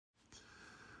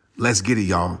Let's get it,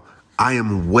 y'all. I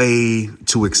am way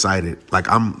too excited. Like,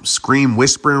 I'm scream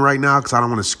whispering right now because I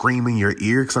don't want to scream in your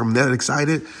ear because I'm that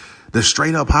excited. The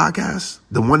Straight Up podcast,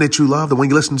 the one that you love, the one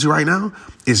you're listening to right now,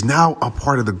 is now a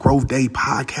part of the Growth Day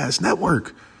Podcast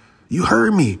Network. You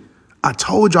heard me. I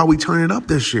told y'all we turn it up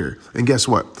this year. And guess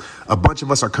what? A bunch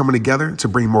of us are coming together to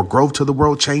bring more growth to the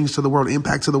world, change to the world,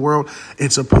 impact to the world,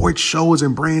 and support shows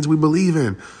and brands we believe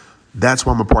in. That's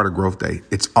why I'm a part of Growth Day.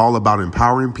 It's all about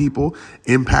empowering people,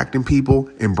 impacting people,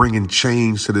 and bringing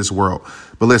change to this world.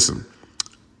 But listen,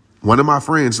 one of my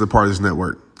friends is a part of this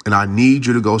network, and I need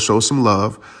you to go show some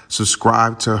love.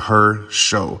 Subscribe to her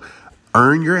show.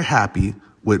 Earn Your Happy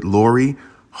with Lori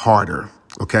Harder.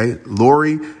 Okay?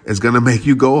 Lori is going to make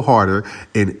you go harder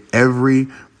in every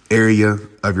area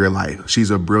of your life. She's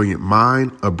a brilliant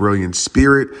mind, a brilliant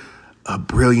spirit, a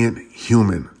brilliant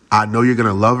human. I know you're going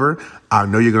to love her. I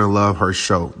know you're going to love her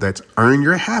show. That's Earn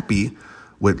Your Happy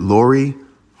with Lori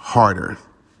Harder.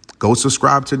 Go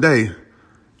subscribe today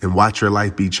and watch your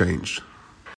life be changed.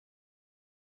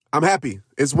 I'm happy.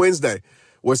 It's Wednesday.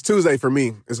 Well, it's Tuesday for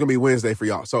me. It's going to be Wednesday for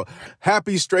y'all. So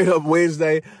happy Straight Up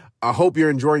Wednesday. I hope you're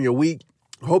enjoying your week.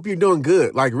 Hope you're doing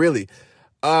good. Like, really.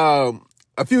 A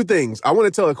few things. I want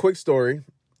to tell a quick story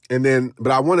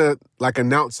but I want to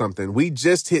announce something. We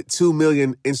just hit 2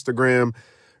 million Instagram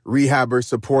rehabber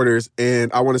supporters,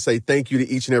 and I want to say thank you to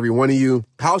each and every one of you.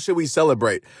 How should we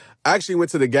celebrate? I actually went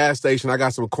to the gas station. I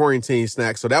got some quarantine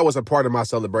snacks, so that was a part of my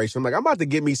celebration. I'm about to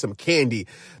get me some candy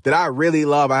that I really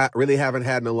love. I really haven't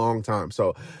had in a long time.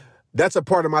 So that's a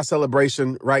part of my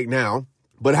celebration right now.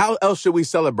 But how else should we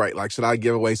celebrate? Should I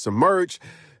give away some merch?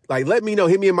 Let me know.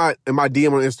 Hit me in my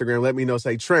DM on Instagram. Let me know.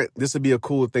 Say, Trent, this would be a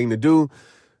cool thing to do.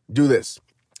 Do this.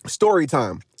 Story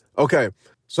time. Okay,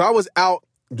 so I was out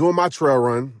doing my trail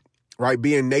run, right?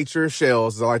 Being nature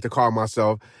shells, as I like to call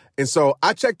myself. And so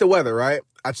I checked the weather, right?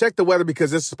 I checked the weather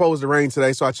because it's supposed to rain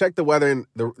today. So I checked the weather, and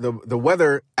the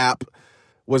weather app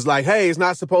was like, hey, it's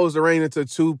not supposed to rain until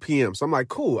 2 p.m. So I'm like,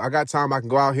 cool, I got time. I can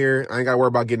go out here. I ain't got to worry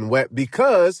about getting wet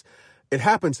because it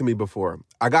happened to me before.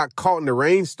 I got caught in a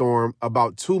rainstorm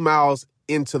about 2 miles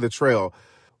into the trail,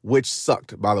 which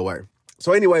sucked, by the way.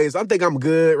 So anyways, I think I'm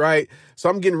good, right? So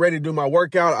I'm getting ready to do my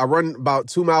workout. I run about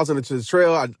 2 miles into the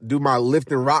trail. I do my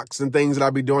lifting rocks and things that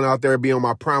I be doing out there, be on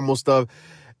my primal stuff.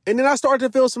 And then I start to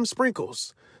feel some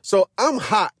sprinkles. So I'm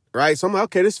hot, right? So I'm like,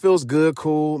 okay, this feels good,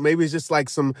 cool. Maybe it's just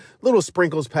some little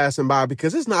sprinkles passing by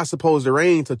because it's not supposed to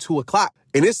rain till 2 o'clock.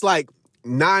 And it's 9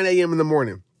 a.m. in the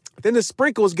morning. Then the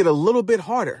sprinkles get a little bit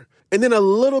harder. And then a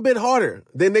little bit harder.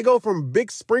 Then they go from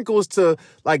big sprinkles to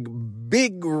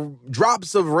big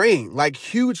drops of rain,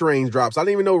 huge raindrops. I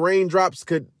didn't even know raindrops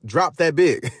could drop that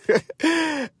big.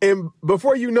 And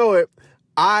before you know it,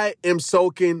 I am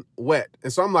soaking wet.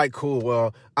 And so I'm like, cool,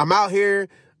 well, I'm out here.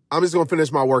 I'm just going to finish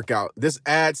my workout. This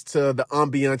adds to the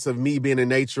ambiance of me being in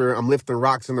nature. I'm lifting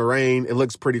rocks in the rain. It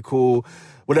looks pretty cool,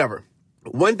 whatever.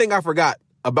 One thing I forgot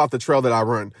about the trail that I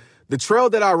run. The trail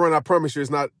that I run, I promise you,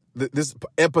 this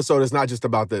episode is not just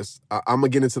about this. I'm going to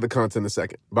get into the content in a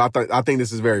second, but I think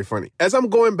this is very funny. As I'm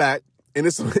going back, and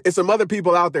it's some other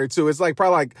people out there too. It's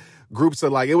probably groups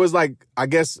of it was I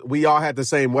guess we all had the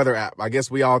same weather app. I guess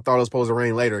we all thought it was supposed to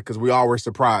rain later because we all were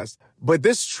surprised. But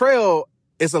this trail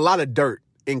is a lot of dirt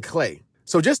and clay.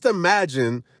 So just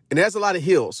imagine, and it has a lot of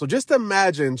hills. So just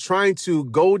imagine trying to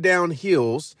go down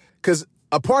hills because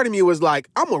a part of me was like,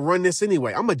 I'm going to run this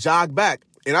anyway. I'm going to jog back.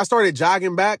 And I started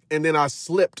jogging back, and then I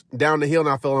slipped down the hill, and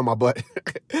I fell on my butt,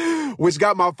 which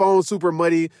got my phone super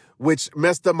muddy, which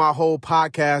messed up my whole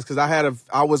podcast because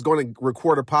I was going to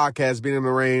record a podcast being in the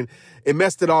rain. It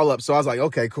messed it all up. So I was like,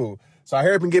 okay, cool. So I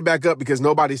hurry up and get back up because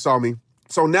nobody saw me.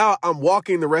 So now I'm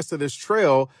walking the rest of this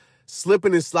trail,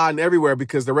 slipping and sliding everywhere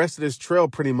because the rest of this trail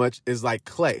pretty much is like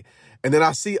clay. And then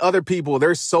I see other people,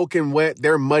 they're soaking wet,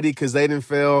 they're muddy because they didn't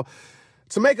fail.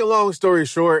 To make a long story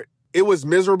short, it was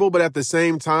miserable, but at the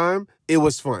same time, it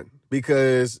was fun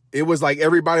because it was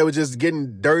everybody was just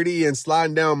getting dirty and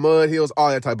sliding down mud hills, all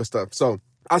that type of stuff. So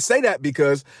I say that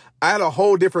because I had a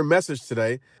whole different message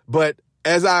today. But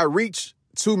as I reach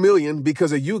 2 million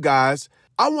because of you guys,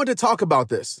 I want to talk about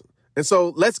this. And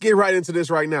so let's get right into this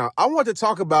right now. I want to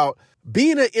talk about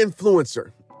being an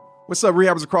influencer. What's up,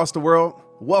 rehabbers across the world?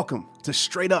 Welcome to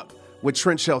Straight Up with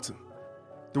Trent Shelton.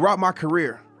 Throughout my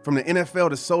career, from the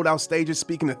NFL to sold-out stages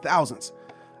speaking to thousands,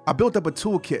 I built up a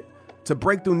toolkit to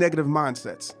break through negative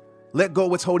mindsets, let go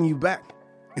of what's holding you back,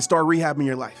 and start rehabbing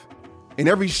your life. And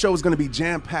every show is going to be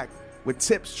jam-packed with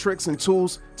tips, tricks, and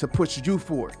tools to push you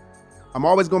forward. I'm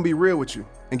always going to be real with you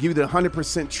and give you the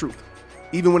 100% truth,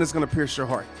 even when it's going to pierce your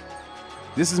heart.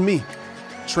 This is me,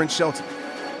 Trent Shelton,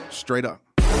 Straight Up.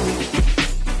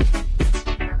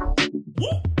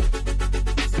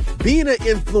 being an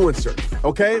influencer,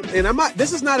 okay? And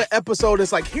this is not an episode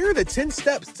that's like, here are the 10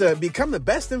 steps to become the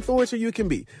best influencer you can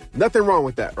be. Nothing wrong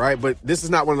with that, right? But this is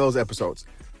not one of those episodes.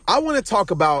 I want to talk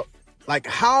about like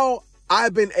how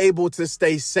I've been able to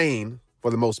stay sane for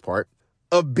the most part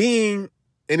of being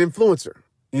an influencer,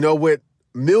 with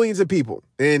millions of people.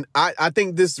 And I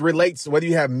think this relates whether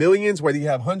you have millions, whether you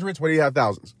have hundreds, whether you have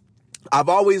thousands. I've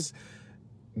always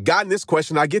gotten this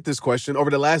question. I get this question over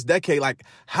the last decade, like,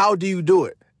 how do you do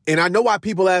it? And I know why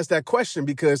people ask that question,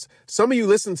 because some of you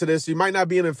listen to this, you might not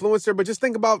be an influencer, but just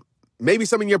think about maybe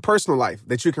some in your personal life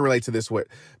that you can relate to this with.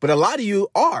 But a lot of you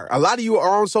are. A lot of you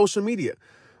are on social media.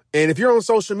 And if you're on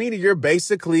social media, you're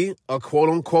basically a quote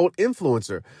unquote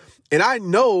influencer. And I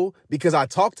know because I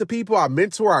talk to people, I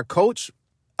mentor, I coach,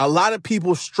 a lot of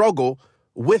people struggle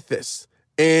with this.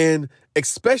 And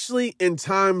especially in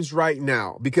times right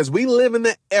now, because we live in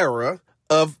the era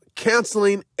of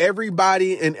canceling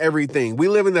everybody and everything. We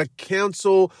live in a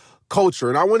cancel culture.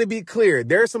 And I want to be clear.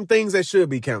 There are some things that should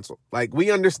be canceled. Like,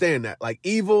 we understand that. Like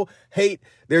evil, hate,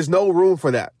 there's no room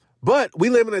for that. But we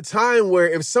live in a time where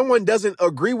if someone doesn't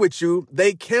agree with you,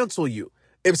 they cancel you.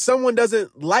 If someone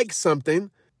doesn't like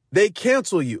something, they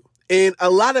cancel you. And a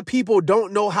lot of people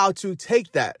don't know how to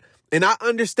take that. And I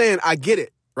understand. I get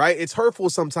it. Right? It's hurtful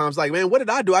sometimes. Like, man, what did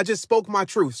I do? I just spoke my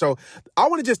truth. So I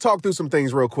want to just talk through some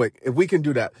things real quick, if we can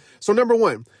do that. So number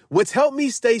one, what's helped me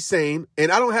stay sane,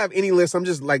 and I don't have any list. I'm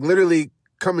just like literally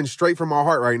coming straight from my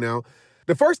heart right now.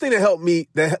 The first thing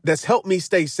that's helped me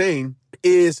stay sane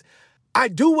is I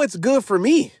do what's good for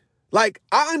me. Like,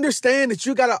 I understand that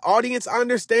you got an audience. I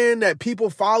understand that people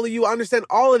follow you. I understand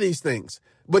all of these things.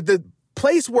 But the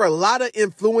place where a lot of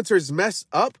influencers mess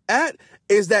up at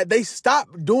is that they stop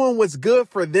doing what's good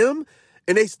for them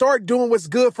and they start doing what's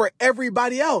good for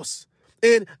everybody else.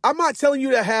 And I'm not telling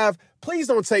you to please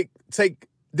don't take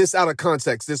this out of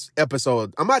context, this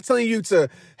episode. I'm not telling you to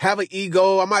have an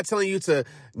ego. I'm not telling you to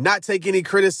not take any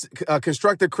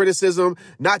constructive criticism,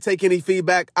 not take any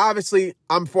feedback. Obviously,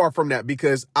 I'm far from that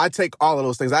because I take all of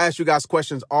those things. I ask you guys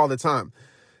questions all the time.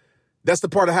 That's the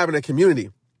part of having a community.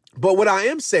 But what I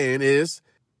am saying is,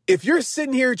 if you're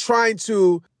sitting here trying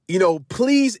to,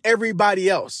 please everybody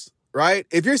else, right?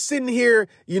 If you're sitting here,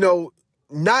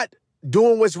 not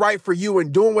doing what's right for you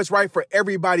and doing what's right for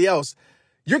everybody else,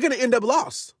 you're going to end up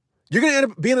lost. You're going to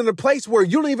end up being in a place where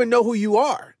you don't even know who you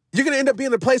are. You're going to end up being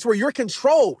in a place where you're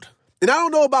controlled. And I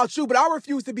don't know about you, but I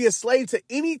refuse to be a slave to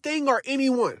anything or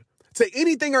anyone,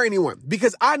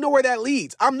 because I know where that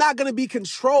leads. I'm not going to be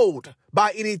controlled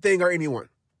by anything or anyone.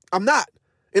 I'm not.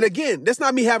 And again, that's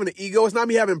not me having an ego. It's not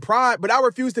me having pride, but I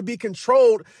refuse to be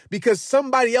controlled because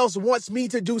somebody else wants me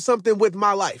to do something with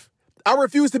my life. I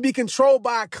refuse to be controlled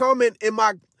by a comment in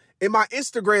my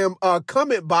Instagram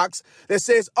comment box that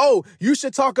says, oh, you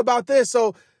should talk about this.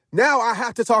 So now I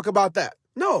have to talk about that.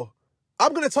 No,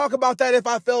 I'm going to talk about that if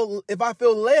I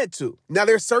feel led to. Now,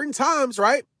 there's certain times,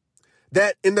 right,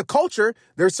 that in the culture,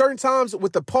 there's certain times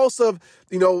with the pulse of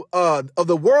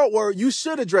the world where you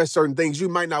should address certain things you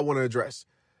might not want to address.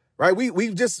 Right?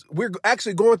 We're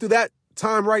actually going through that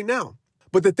time right now.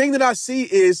 But the thing that I see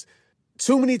is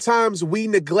too many times we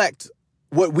neglect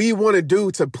what we want to do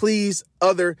to please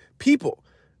other people.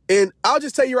 And I'll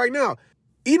just tell you right now,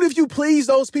 even if you please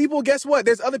those people, guess what?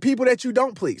 There's other people that you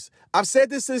don't please. I've said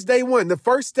this since day one. The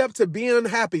first step to being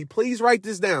unhappy, please write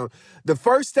this down. The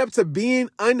first step to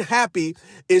being unhappy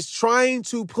is trying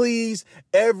to please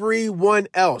everyone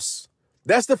else.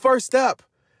 That's the first step.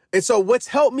 And so what's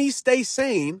helped me stay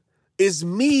sane is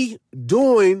me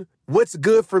doing what's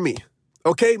good for me.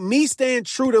 Okay? Me staying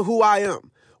true to who I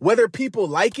am, whether people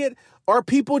like it or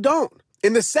people don't.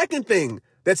 And the second thing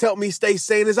that's helped me stay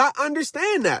sane is I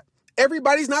understand that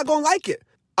everybody's not going to like it.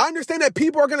 I understand that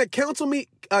people are going to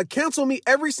cancel me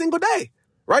every single day,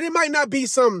 right? It might not be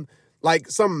some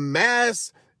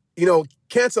mass,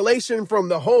 cancellation from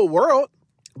the whole world,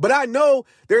 but I know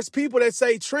there's people that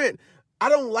say, Trent, I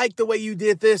don't like the way you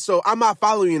did this, so I'm not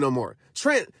following you no more.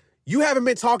 Trent, you haven't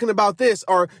been talking about this,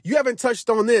 or you haven't touched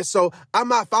on this, so I'm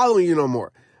not following you no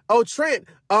more. Oh, Trent,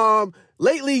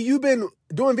 lately you've been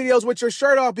doing videos with your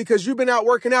shirt off because you've been out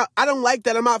working out. I don't like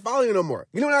that. I'm not following you no more.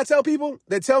 You know what I tell people?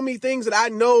 They tell me things that I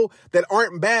know that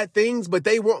aren't bad things, but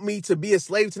they want me to be a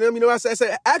slave to them. You know what I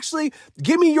said? Actually,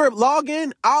 give me your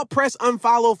login. I'll press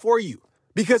unfollow for you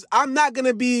because I'm not going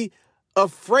to be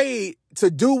afraid to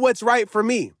do what's right for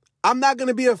me. I'm not going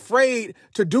to be afraid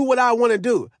to do what I want to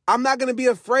do. I'm not going to be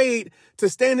afraid to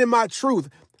stand in my truth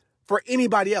for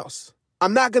anybody else.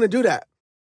 I'm not going to do that.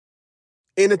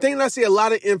 And the thing that I see a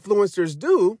lot of influencers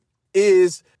do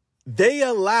is they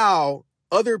allow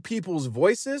other people's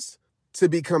voices to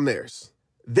become theirs.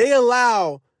 They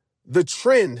allow the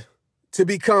trend to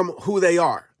become who they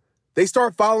are. They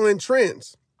start following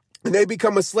trends and they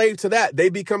become a slave to that. They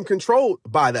become controlled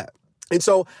by that. And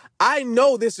so I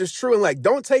know this is true. And like,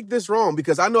 don't take this wrong,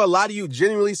 because I know a lot of you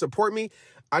genuinely support me.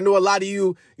 I know a lot of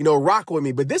you, rock with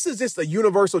me, but this is just a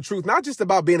universal truth, not just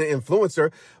about being an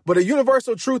influencer, but a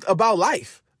universal truth about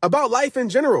life in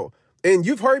general. And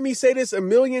you've heard me say this a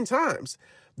million times,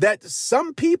 that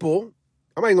some people,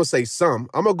 I'm not even gonna say some,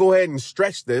 I'm gonna go ahead and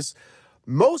stretch this.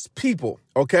 Most people,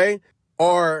 okay,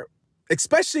 are,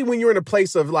 especially when you're in a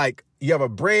place of like, you have a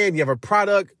brand, you have a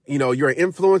product, you're an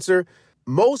influencer.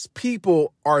 Most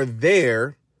people are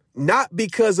there not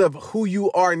because of who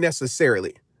you are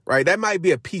necessarily, right? That might be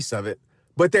a piece of it,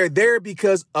 but they're there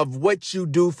because of what you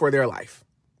do for their life,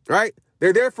 right?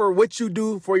 They're there for what you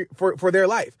do for their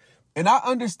life. And I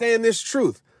understand this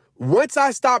truth. Once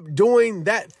I stop doing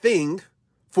that thing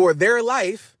for their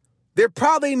life, they're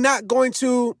probably not going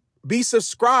to be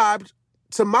subscribed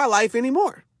to my life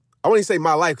anymore. I want to say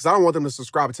my life because I don't want them to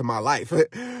subscribe to my life.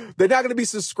 They're not going to be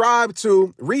subscribed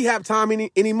to Rehab Time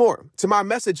anymore, to my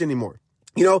message anymore.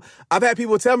 I've had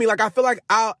people tell me, like, I feel like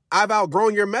I've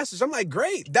outgrown your message. I'm like,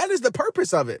 great. That is the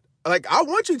purpose of it. Like, I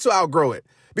want you to outgrow it,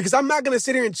 because I'm not going to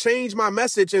sit here and change my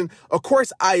message. And of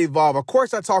course I evolve. Of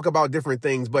course I talk about different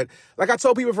things. But like I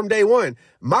told people from day one,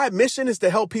 my mission is to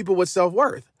help people with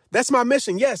self-worth. That's my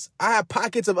mission. Yes, I have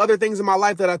pockets of other things in my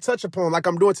life that I touch upon, like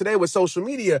I'm doing today with social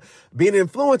media, being an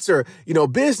influencer,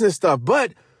 business stuff.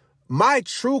 But my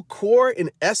true core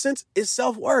and essence is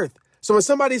self-worth. So when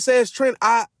somebody says, Trent,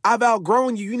 I've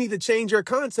outgrown you, you need to change your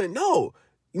content. No,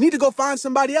 you need to go find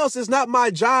somebody else. It's not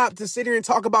my job to sit here and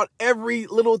talk about every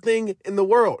little thing in the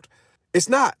world. It's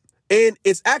not. And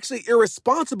it's actually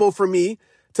irresponsible for me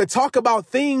to talk about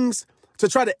things, to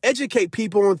try to educate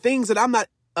people on things that I'm not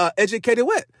educated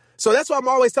with. So that's why I'm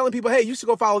always telling people, hey, you should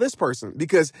go follow this person,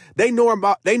 because they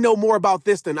know more about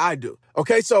this than I do.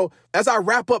 Okay, so as I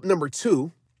wrap up number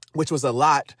 2, which was a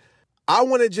lot, I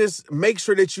want to just make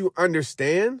sure that you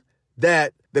understand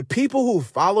that the people who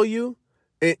follow you,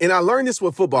 and I learned this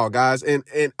with football, guys, and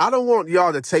I don't want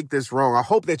y'all to take this wrong. I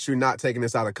hope that you're not taking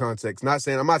this out of context.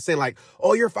 I'm not saying like,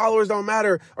 oh, your followers don't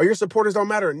matter or your supporters don't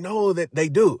matter. No, that they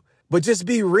do. But just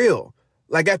be real.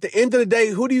 Like, at the end of the day,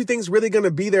 who do you think is really going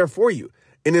to be there for you?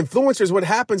 And influencers, what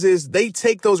happens is they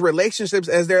take those relationships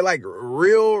as they're like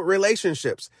real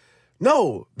relationships.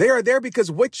 No, they are there because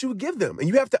what you give them. And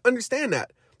you have to understand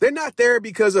that. They're not there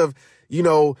because of,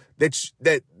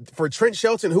 that for Trent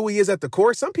Shelton, who he is at the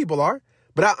core. Some people are,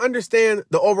 but I understand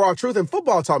the overall truth. And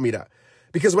football taught me that,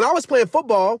 because when I was playing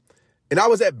football and I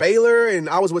was at Baylor and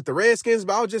I was with the Redskins,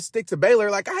 but I'll just stick to Baylor.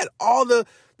 Like, I had all the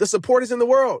supporters in the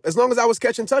world. As long as I was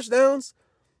catching touchdowns,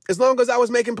 as long as I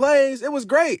was making plays, it was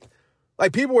great.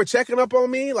 Like, people were checking up on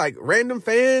me, like random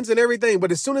fans and everything.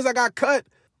 But as soon as I got cut,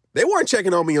 they weren't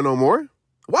checking on me no more.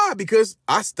 Why? Because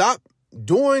I stopped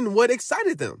doing what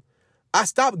excited them. I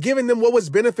stopped giving them what was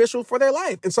beneficial for their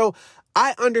life. And so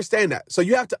I understand that. So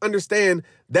you have to understand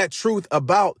that truth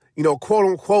about, quote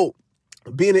unquote,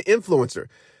 being an influencer.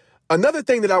 Another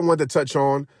thing that I wanted to touch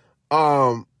on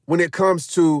when it comes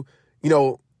to,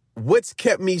 what's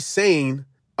kept me sane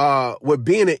with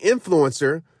being an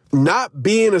influencer, not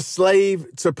being a slave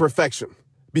to perfection.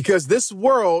 Because this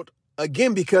world,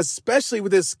 again, because especially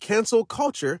with this cancel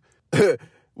culture, let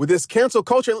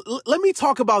me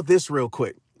talk about this real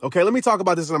quick. Okay, let me talk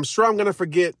about this, and I'm sure I'm going to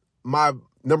forget my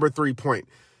number 3 point.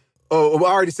 Oh,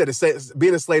 I already said it,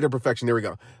 being a slave to perfection. There we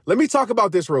go. Let me talk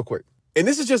about this real quick. And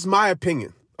this is just my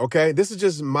opinion, okay? This is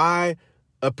just my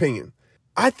opinion.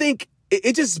 I think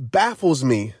it just baffles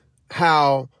me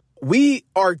how we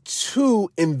are too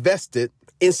invested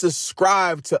and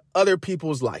subscribe to other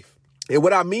people's life. And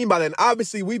what I mean by that, and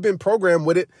obviously we've been programmed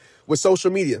with it with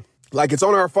social media. Like, it's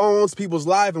on our phones, people's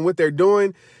life and what they're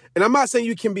doing. And I'm not saying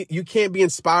you can't be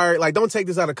inspired. Like, don't take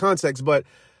this out of context, but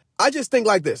I just think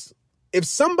like this. If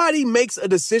somebody makes a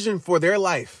decision for their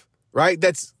life, right,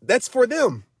 that's for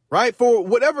them, right? For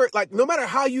whatever, like, no matter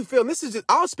how you feel, and this is just,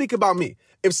 I'll speak about me.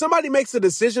 If somebody makes a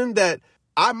decision that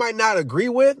I might not agree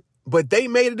with, but they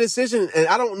made a decision and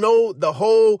I don't know the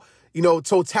whole,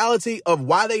 totality of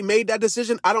why they made that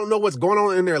decision. I don't know what's going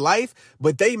on in their life,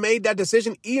 but they made that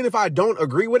decision. Even if I don't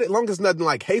agree with it, as long as it's nothing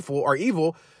like hateful or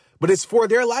evil, but it's for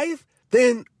their life,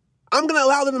 then I'm going to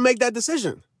allow them to make that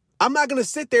decision. I'm not going to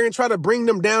sit there and try to bring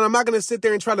them down. I'm not going to sit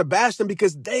there and try to bash them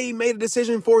because they made a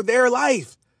decision for their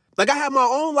life. Like, I have my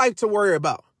own life to worry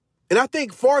about. And I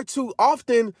think far too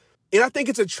often, and I think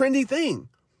it's a trendy thing,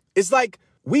 it's like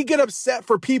we get upset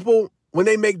for people when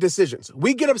they make decisions.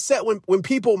 We get upset when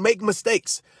people make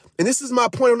mistakes. And this is my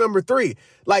point on number 3.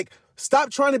 Like,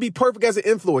 Stop trying to be perfect as an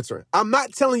influencer. I'm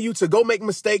not telling you to go make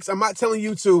mistakes. I'm not telling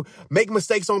you to make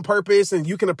mistakes on purpose and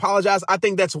you can apologize. I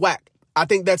think that's whack. I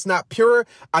think that's not pure.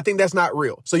 I think that's not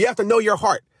real. So you have to know your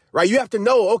heart, right? You have to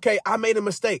know, okay, I made a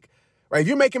mistake, right? If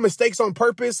you're making mistakes on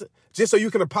purpose just so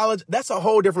you can apologize, that's a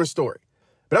whole different story.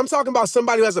 But I'm talking about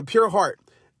somebody who has a pure heart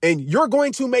and you're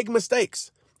going to make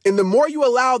mistakes. And the more you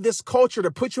allow this culture to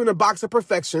put you in a box of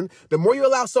perfection, the more you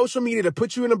allow social media to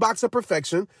put you in a box of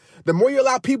perfection, the more you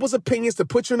allow people's opinions to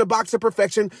put you in a box of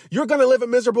perfection, you're going to live a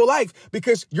miserable life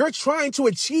because you're trying to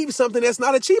achieve something that's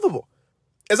not achievable.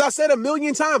 As I said a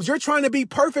million times, you're trying to be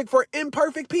perfect for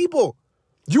imperfect people.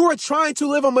 You are trying to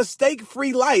live a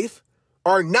mistake-free life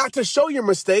or not to show your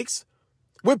mistakes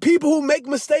with people who make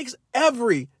mistakes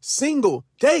every single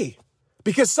day.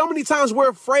 Because so many times we're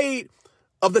afraid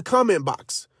of the comment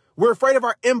box. We're afraid of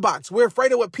our inbox. We're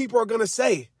afraid of what people are going to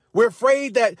say. We're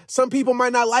afraid that some people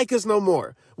might not like us no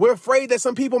more. We're afraid that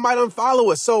some people might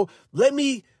unfollow us. So let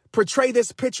me portray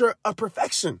this picture of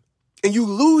perfection. And you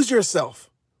lose yourself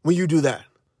when you do that.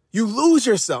 You lose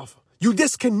yourself. You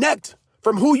disconnect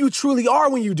from who you truly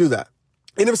are when you do that.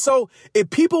 And if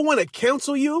people want to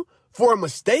cancel you for a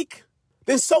mistake,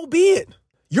 then so be it.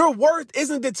 Your worth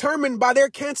isn't determined by their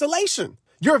cancellation.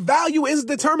 Your value isn't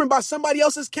determined by somebody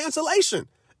else's cancellation.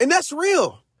 And that's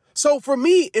real. So for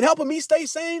me, in helping me stay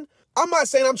sane, I'm not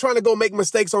saying I'm trying to go make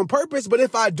mistakes on purpose, but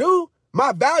if I do,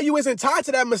 my value isn't tied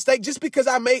to that mistake. Just because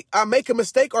I make a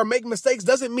mistake or make mistakes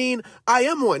doesn't mean I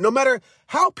am one, no matter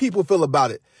how people feel about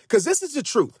it. Because this is the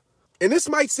truth. And this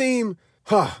might seem,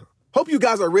 hope you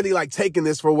guys are really like taking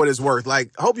this for what it's worth.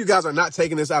 Like, hope you guys are not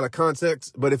taking this out of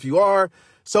context, but if you are,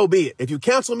 so be it. If you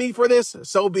cancel me for this,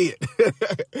 so be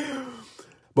it.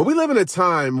 But we live in a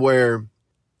time where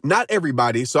not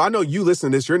everybody, so I know you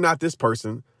listen to this, you're not this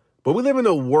person, but we live in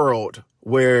a world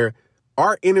where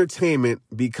our entertainment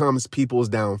becomes people's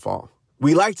downfall.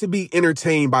 We like to be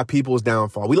entertained by people's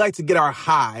downfall. We like to get our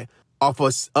high off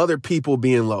of other people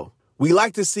being low. We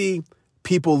like to see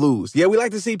people lose. Yeah, we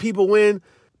like to see people win,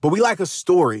 but we like a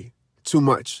story too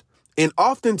much. And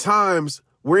oftentimes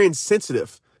we're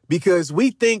insensitive because we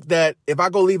think that if I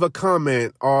go leave a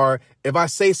comment or if I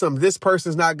say something, this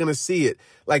person's not going to see it.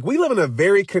 Like, we live in a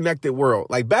very connected world.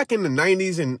 Like back in the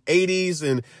 90s and 80s,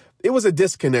 and it was a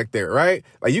disconnect there, right?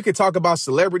 Like you could talk about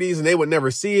celebrities and they would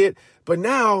never see it. But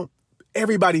now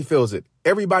everybody feels it.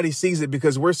 Everybody sees it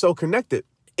because we're so connected.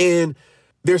 And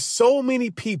there's so many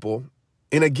people.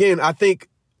 And again, I think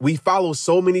we follow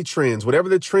so many trends. Whatever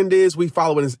the trend is, we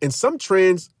follow it. And some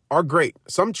trends are great.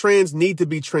 Some trends need to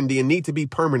be trendy and need to be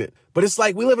permanent. But it's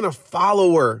like we live in a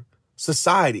follower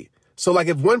society. So like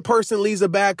if one person leaves a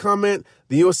bad comment,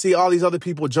 then you'll see all these other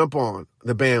people jump on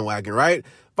the bandwagon, right?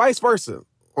 Vice versa.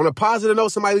 On a positive note,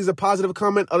 somebody leaves a positive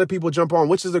comment, other people jump on,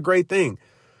 which is a great thing.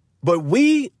 But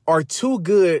we are too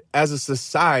good as a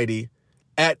society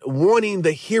at wanting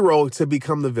the hero to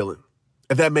become the villain,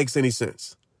 if that makes any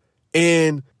sense.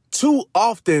 And too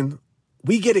often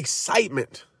we get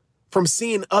excitement from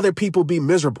seeing other people be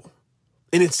miserable.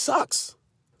 And it sucks.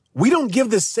 We don't give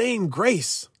the same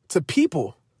grace to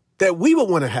people that we would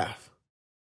want to have.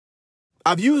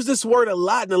 I've used this word a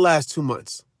lot in the last 2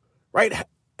 months, right?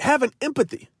 Having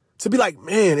empathy to be like,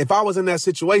 man, if I was in that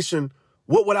situation,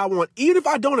 what would I want? Even if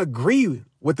I don't agree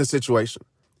with the situation,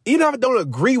 even if I don't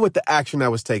agree with the action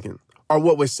that was taken or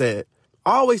what was said,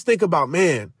 I always think about,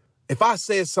 man, if I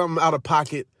said something out of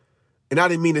pocket and I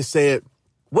didn't mean to say it,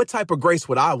 what type of grace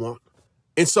would I want?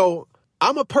 And so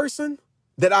I'm a person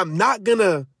that I'm not going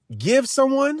to give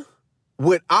someone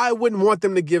what I wouldn't want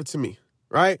them to give to me,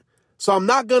 right? So I'm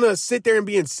not going to sit there and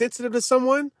be insensitive to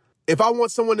someone if I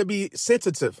want someone to be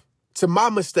sensitive to my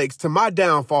mistakes, to my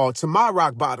downfall, to my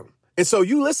rock bottom. And so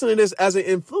you listen to this as an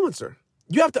influencer.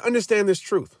 You have to understand this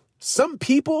truth. Some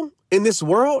people in this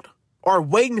world are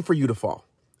waiting for you to fall.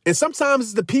 And sometimes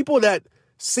it's the people that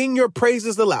sing your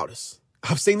praises the loudest.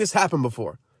 I've seen this happen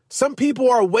before. Some people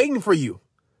are waiting for you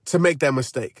to make that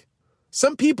mistake.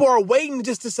 Some people are waiting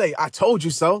just to say, I told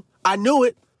you so. I knew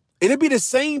it. And it'd be the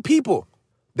same people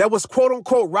that was quote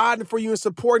unquote riding for you and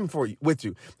supporting with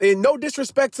you. And no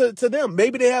disrespect to them.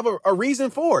 Maybe they have a reason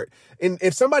for it. And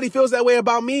if somebody feels that way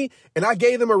about me and I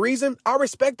gave them a reason, I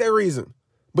respect that reason.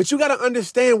 But you got to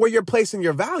understand where you're placing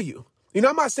your value. You know,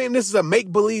 I'm not saying this is a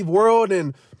make-believe world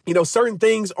and, you know, certain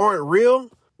things aren't real,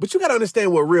 but you got to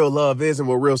understand what real love is and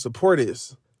what real support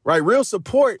is, right? Real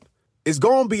support is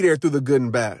going to be there through the good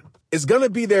and bad. It's going to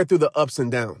be there through the ups and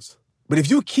downs. But if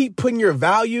you keep putting your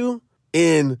value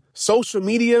in social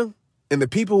media and the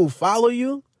people who follow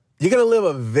you, you're going to live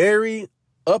a very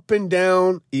up and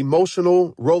down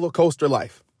emotional roller coaster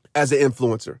life as an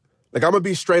influencer. Like, I'm going to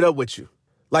be straight up with you.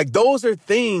 Like, those are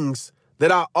things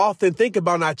that I often think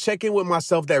about and I check in with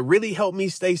myself that really help me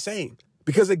stay sane.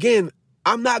 Because again,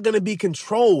 I'm not going to be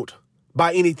controlled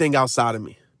by anything outside of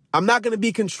me. I'm not going to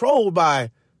be controlled by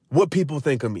what people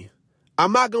think of me.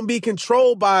 I'm not going to be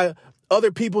controlled by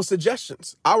other people's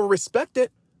suggestions. I will respect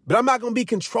it, but I'm not going to be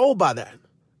controlled by that.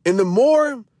 And the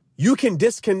more you can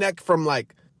disconnect from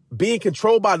like being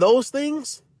controlled by those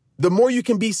things, the more you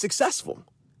can be successful.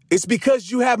 It's because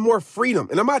you have more freedom.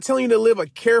 And I'm not telling you to live a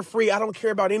carefree, I don't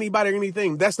care about anybody or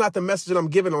anything. That's not the message that I'm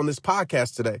giving on this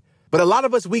podcast today. But a lot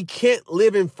of us, we can't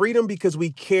live in freedom because we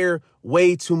care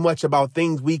way too much about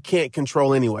things we can't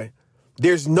control anyway.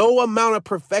 There's no amount of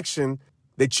perfection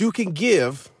that you can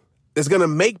give that's going to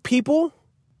make people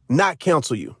not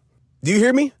counsel you. Do you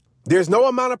hear me? There's no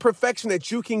amount of perfection that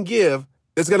you can give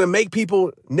that's going to make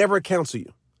people never counsel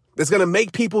you. That's going to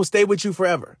make people stay with you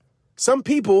forever. Some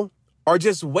people are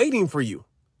just waiting for you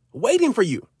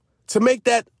to make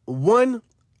that one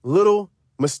little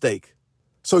mistake.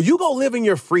 So you go live in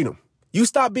your freedom. You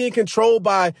stop being controlled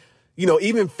by,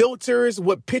 even filters,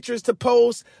 what pictures to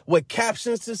post, what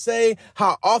captions to say,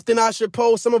 how often I should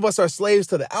post. Some of us are slaves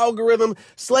to the algorithm,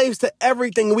 slaves to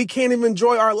everything. We can't even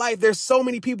enjoy our life. There's so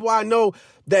many people I know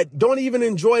that don't even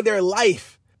enjoy their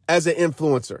life as an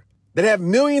influencer, that have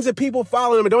millions of people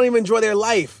following them and don't even enjoy their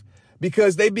life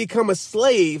because they become a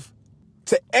slave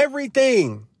to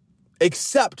everything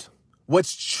except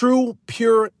what's true,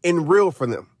 pure, and real for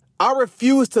them. I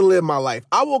refuse to live my life.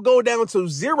 I will go down to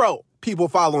 0 people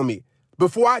following me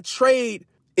before I trade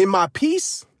in my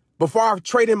peace, before I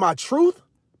trade in my truth,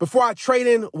 before I trade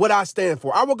in what I stand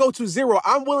for. I will go to 0.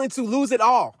 I'm willing to lose it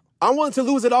all. I'm willing to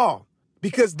lose it all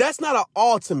because that's not an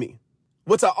all to me.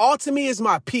 What's an all to me is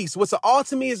my peace. What's an all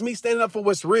to me is me standing up for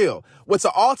what's real. What's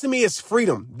an all to me is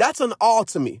freedom. That's an all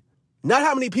to me. Not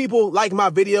how many people like my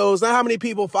videos, not how many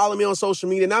people follow me on social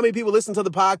media, not how many people listen to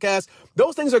the podcast.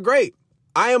 Those things are great.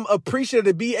 I am appreciative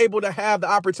to be able to have the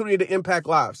opportunity to impact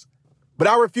lives. But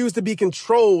I refuse to be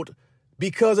controlled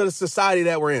because of the society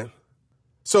that we're in.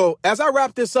 So as I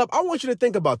wrap this up, I want you to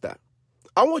think about that.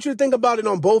 I want you to think about it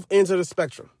on both ends of the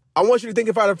spectrum. I want you to think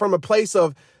about it from a place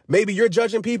of maybe you're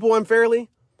judging people unfairly.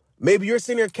 Maybe you're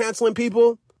sitting there canceling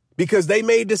people because they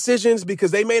made decisions,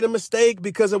 because they made a mistake,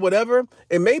 because of whatever.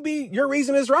 And maybe your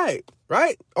reason is right?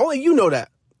 Only you know that.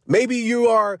 Maybe you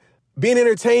are being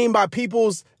entertained by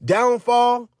people's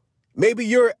downfall. Maybe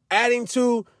you're adding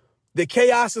to the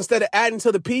chaos instead of adding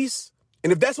to the peace.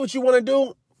 And if that's what you want to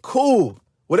do, cool.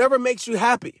 Whatever makes you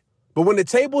happy. But when the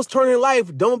tables turn in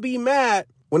life, don't be mad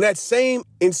when that same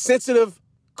insensitive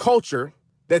culture,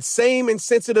 that same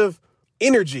insensitive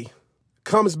energy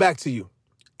comes back to you.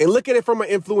 And look at it from an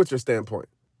influencer standpoint.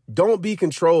 Don't be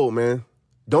controlled, man.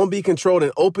 Don't be controlled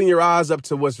and open your eyes up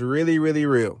to what's really, really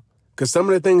real. Because some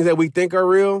of the things that we think are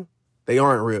real, they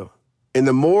aren't real. And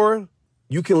the more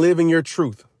you can live in your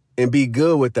truth and be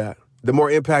good with that, the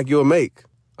more impact you'll make.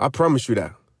 I promise you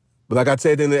that. But like I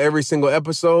said in every single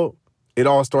episode, it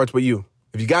all starts with you.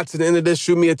 If you got to the end of this,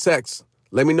 shoot me a text.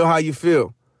 Let me know how you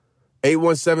feel.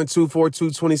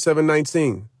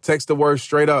 817-242-2719. Text the word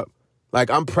straight up.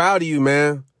 Like, I'm proud of you,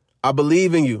 man. I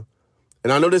believe in you.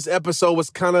 And I know this episode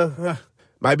was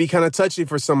might be kind of touchy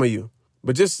for some of you.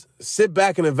 But just sit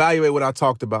back and evaluate what I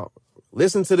talked about.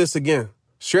 Listen to this again.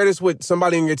 Share this with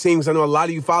somebody in your team because I know a lot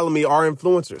of you follow me are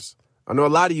influencers. I know a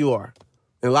lot of you are.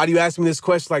 And a lot of you ask me this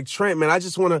question like, Trent, man, I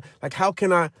just want to, how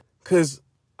can I, because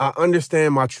I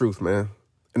understand my truth, man.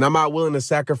 And I'm not willing to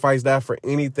sacrifice that for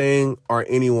anything or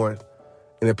anyone.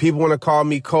 And if people want to call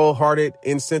me cold-hearted,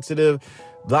 insensitive,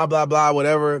 blah, blah, blah,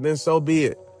 whatever, then so be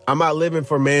it. I'm not living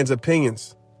for man's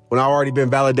opinions when I've already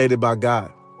been validated by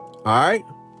God. All right?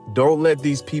 Don't let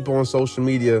these people on social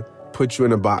media put you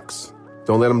in a box.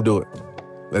 Don't let them do it.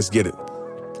 Let's get it.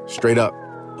 Straight up.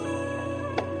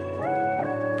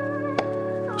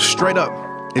 Straight Up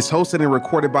is hosted and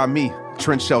recorded by me,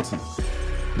 Trent Shelton.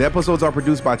 The episodes are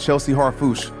produced by Chelsea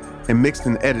Harfouche and mixed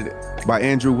and edited by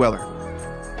Andrew Weller.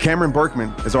 Cameron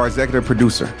Berkman is our executive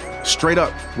producer. Straight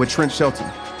Up with Trent Shelton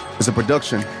is a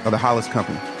production of the Hollis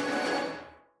Company.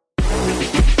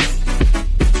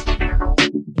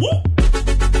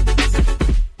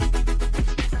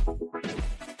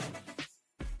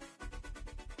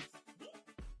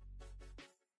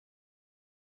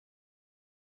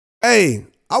 Hey,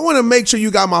 I want to make sure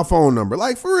you got my phone number.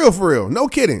 Like, for real. No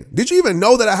kidding. Did you even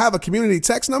know that I have a community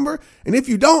text number? And if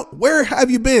you don't, where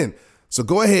have you been? So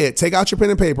go ahead, take out your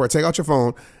pen and paper, or take out your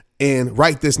phone and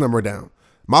write this number down.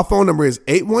 My phone number is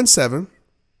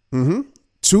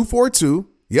 817-242,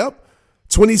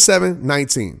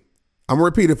 2719. I'm going to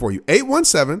repeat it for you.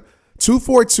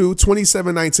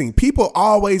 817-242-2719. People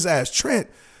always ask, Trent,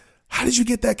 How did you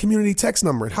get that community text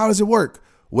number? And how does it work?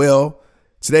 Well,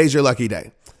 today's your lucky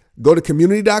day. Go to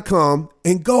community.com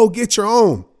and go get your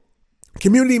own.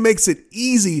 Community makes it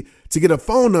easy to get a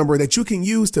phone number that you can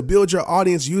use to build your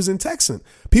audience using texting.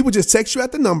 People just text you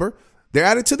at the number, they're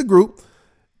added to the group,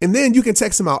 and then you can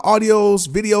text them out audios,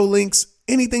 video links,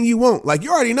 anything you want. Like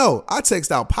you already know, I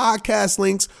text out podcast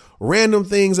links, random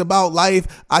things about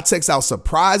life. I text out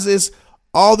surprises,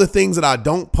 all the things that I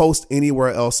don't post anywhere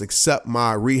else except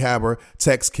my Rehabber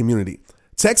text community.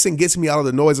 Texting gets me out of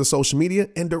the noise of social media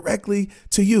and directly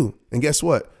to you. And guess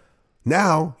what?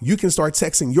 Now you can start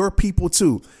texting your people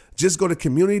too. Just go to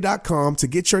community.com to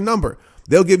get your number.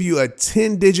 They'll give you a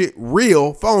 10-digit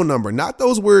real phone number, not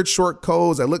those weird short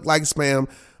codes that look like spam,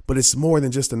 but it's more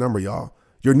than just a number, y'all.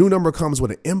 Your new number comes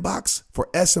with an inbox for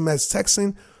SMS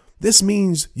texting. This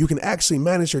means you can actually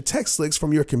manage your text lists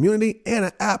from your community and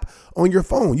an app on your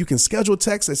phone. You can schedule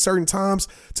texts at certain times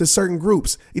to certain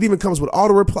groups. It even comes with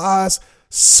auto replies,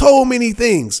 so many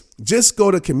things. Just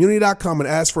go to community.com and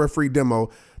ask for a free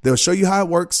demo. They'll show you how it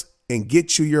works and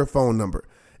get you your phone number.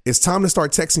 It's time to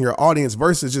start texting your audience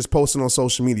versus just posting on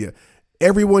social media.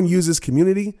 Everyone uses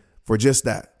community for just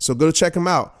that. So go check them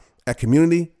out at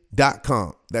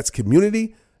community.com. That's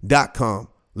community.com.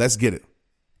 Let's get it.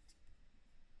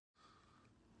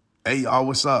 Hey, y'all,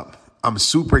 what's up? I'm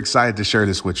super excited to share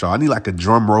this with y'all. I need like a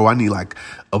drum roll. I need like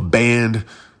a band.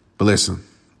 But listen,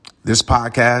 this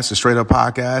podcast, the Straight Up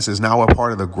Podcast, is now a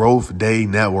part of the Growth Day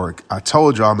Network. I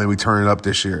told y'all, man, we turn it up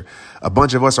this year. A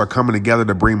bunch of us are coming together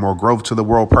to bring more growth to the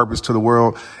world, purpose to the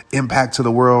world, impact to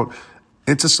the world,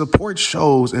 and to support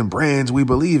shows and brands we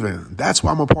believe in. That's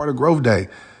why I'm a part of Growth Day.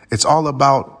 It's all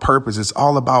about purpose. It's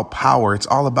all about power. It's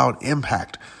all about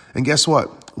impact. And guess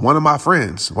what? One of my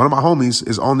friends, one of my homies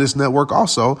is on this network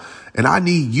also, and I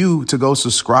need you to go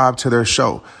subscribe to their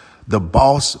show, the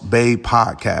Boss Babe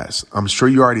Podcast. I'm sure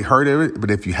you already heard of it, but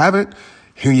if you haven't,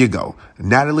 here you go.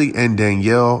 Natalie and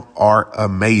Danielle are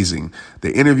amazing.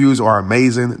 The interviews are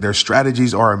amazing. Their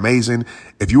strategies are amazing.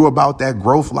 If you're about that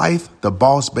growth life, the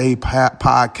Boss Babe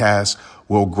Podcast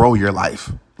will grow your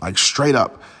life. Like straight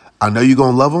up. I know you're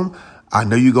going to love them. I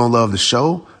know you're going to love the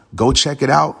show. Go check it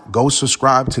out. Go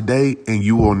subscribe today and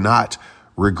you will not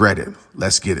regret it.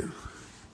 Let's get it.